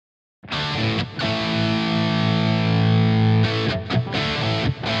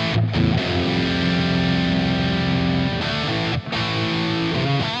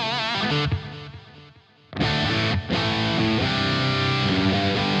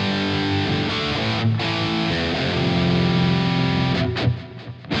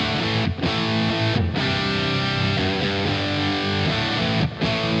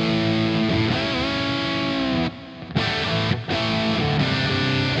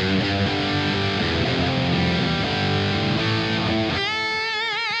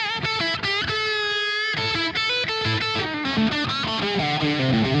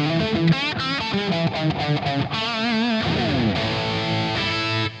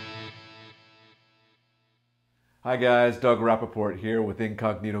Hi guys, Doug Rappoport here with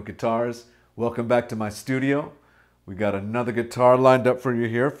Incognito Guitars. Welcome back to my studio. We got another guitar lined up for you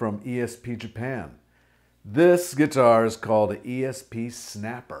here from ESP Japan. This guitar is called the ESP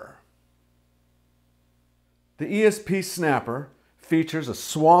Snapper. The ESP Snapper features a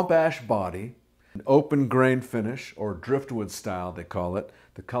swamp ash body, an open grain finish, or driftwood style they call it.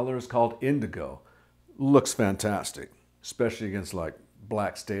 The color is called Indigo. Looks fantastic, especially against like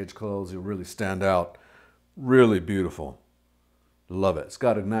black stage clothes. You'll really stand out. Really beautiful. Love it. It's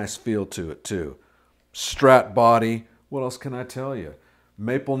got a nice feel to it too. Strat body. What else can I tell you?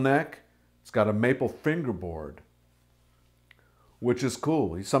 Maple neck. It's got a maple fingerboard, which is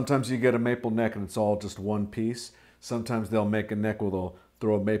cool. Sometimes you get a maple neck and it's all just one piece. Sometimes they'll make a neck where they'll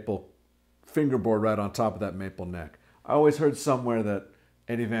throw a maple fingerboard right on top of that maple neck. I always heard somewhere that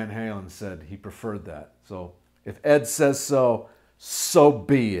Eddie Van Halen said he preferred that. So if Ed says so, so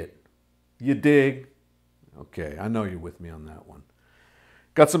be it. You dig? Okay, I know you're with me on that one.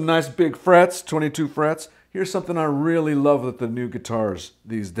 Got some nice big frets, 22 frets. Here's something I really love with the new guitars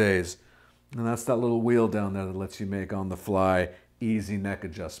these days. And that's that little wheel down there that lets you make on the fly easy neck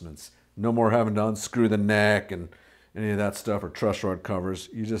adjustments. No more having to unscrew the neck and any of that stuff or truss rod covers.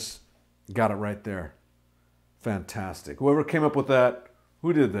 You just got it right there. Fantastic. Whoever came up with that,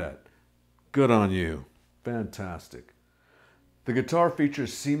 who did that? Good on you. Fantastic. The guitar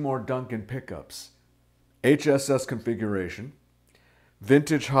features Seymour Duncan pickups, HSS configuration,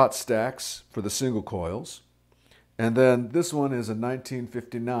 vintage hot stacks for the single coils, and then this one is a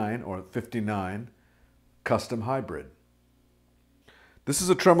 1959 or 59 custom hybrid. This is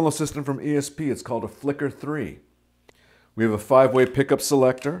a tremolo system from ESP. It's called a Flicker 3. We have a 5-way pickup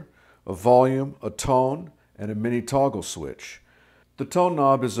selector, a volume, a tone, and a mini toggle switch. The tone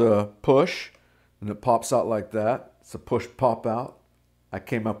knob is a push, and it pops out like that. It's a push pop out. I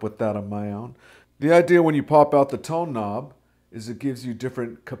came up with that on my own. The idea when you pop out the tone knob is it gives you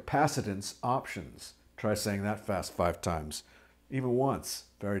different capacitance options. Try saying that fast 5 times. Even once.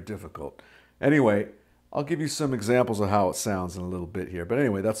 Very difficult. Anyway, I'll give you some examples of how it sounds in a little bit here. But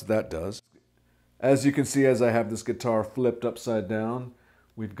anyway, that's what that does. As you can see, as I have this guitar flipped upside down,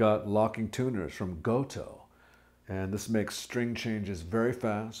 we've got locking tuners from Goto. And this makes string changes very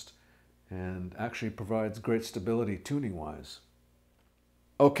fast and actually provides great stability tuning-wise.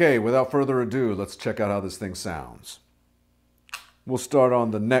 Okay, without further ado, let's check out how this thing sounds. We'll start on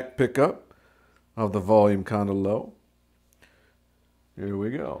the neck pickup of the volume kind of low. Here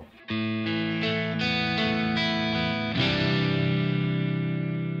we go.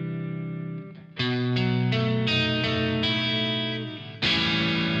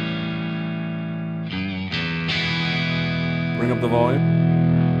 Bring up the volume.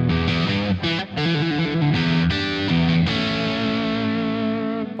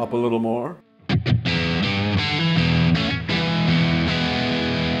 Up a little more.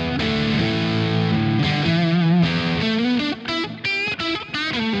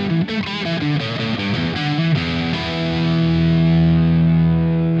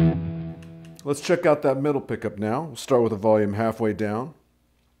 Let's check out that middle pickup now. We'll start with the volume halfway down.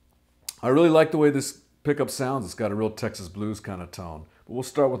 I really like the way this pickup sounds. It's got a real Texas blues kind of tone. But we'll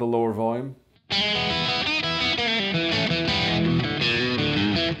start with the lower volume.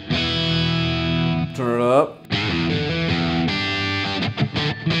 Turn it up.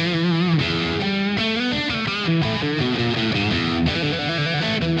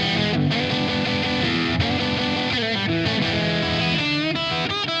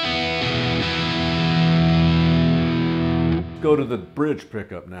 Go to the bridge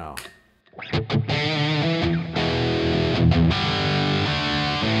pickup now.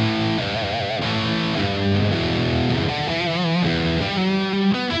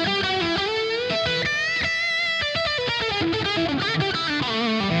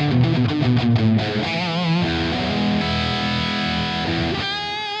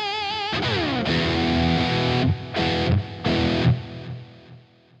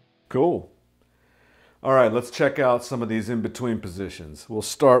 Cool. All right, let's check out some of these in-between positions. We'll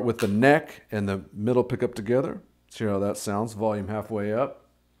start with the neck and the middle pickup together. See how that sounds. Volume halfway up.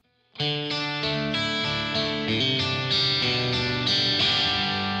 Turn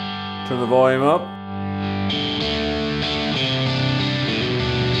the volume up.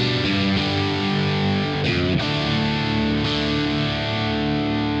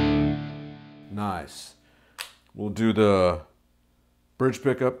 Nice. We'll do the bridge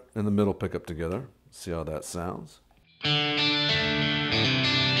pickup and the middle pickup together. See how that sounds. A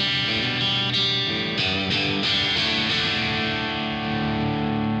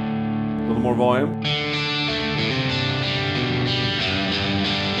little more volume.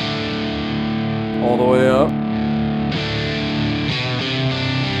 All the way up.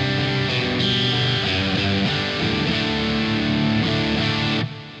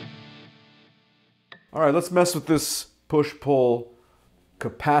 All right, let's mess with this push-pull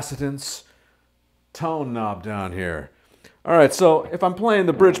capacitance tone knob down here. All right, so if I'm playing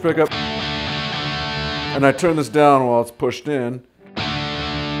the bridge pickup and I turn this down while it's pushed in,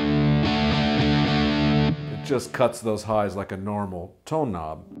 it just cuts those highs like a normal tone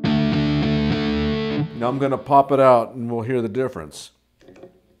knob. Now I'm going to pop it out and we'll hear the difference.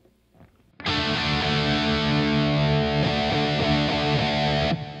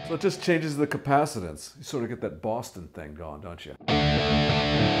 So it just changes the capacitance. You sort of get that Boston thing going, don't you?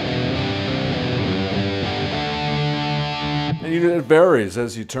 And it varies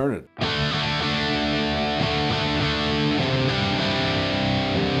as you turn it.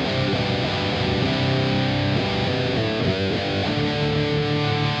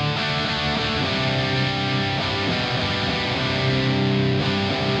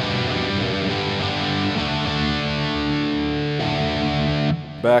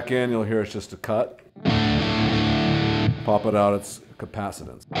 Back in, you'll hear it's just a cut. Pop it out, it's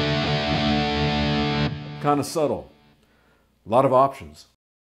capacitance. Kind of subtle. A lot of options.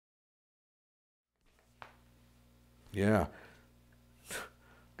 Yeah.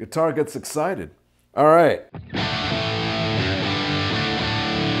 Guitar gets excited. All right.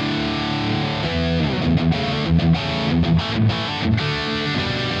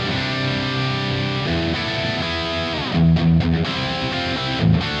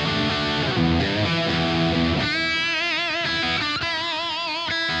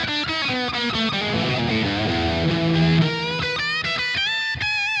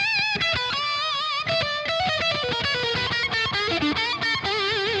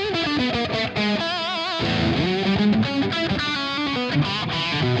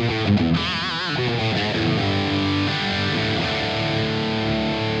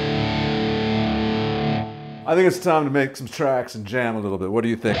 I think it's time to make some tracks and jam a little bit. What do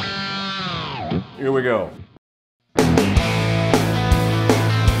you think? Here we go.